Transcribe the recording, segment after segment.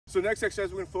So next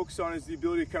exercise we're going to focus on is the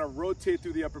ability to kind of rotate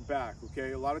through the upper back,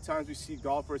 okay? A lot of times we see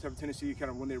golfers have a tendency to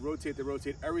kind of, when they rotate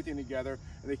everything together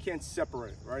and they can't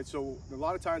separate, right? So a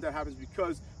lot of times that happens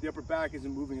because the upper back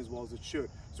isn't moving as well as it should.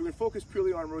 So we're going to focus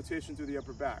purely on rotation through the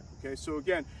upper back, okay? So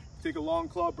again, take a long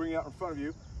club, bring it out in front of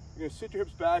you. You're going to sit your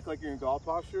hips back like you're in golf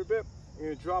posture a bit. You're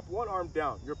going to drop one arm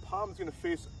down. Your palm is going to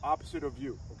face opposite of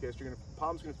you, okay? So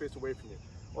palm's going to face away from you.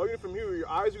 All you're from here, your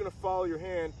eyes are going to follow your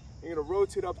hand. You're going to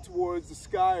rotate up towards the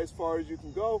sky as far as you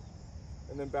can go,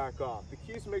 and then back off. The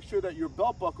key is to make sure that your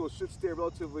belt buckle should stay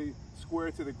relatively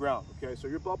square to the ground, okay? So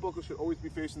your belt buckle should always be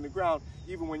facing the ground,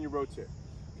 even when you rotate.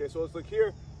 Okay, so let's look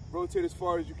here. Rotate as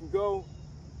far as you can go,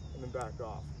 and then back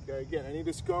off. Okay, again, any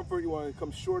discomfort, you want to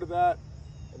come short of that,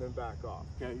 and then back off.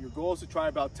 Okay, your goal is to try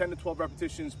about 10 to 12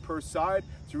 repetitions per side.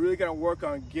 So you're really going to work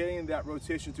on getting that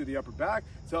rotation through the upper back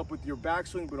to help with your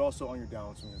backswing, but also on your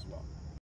downswing as well.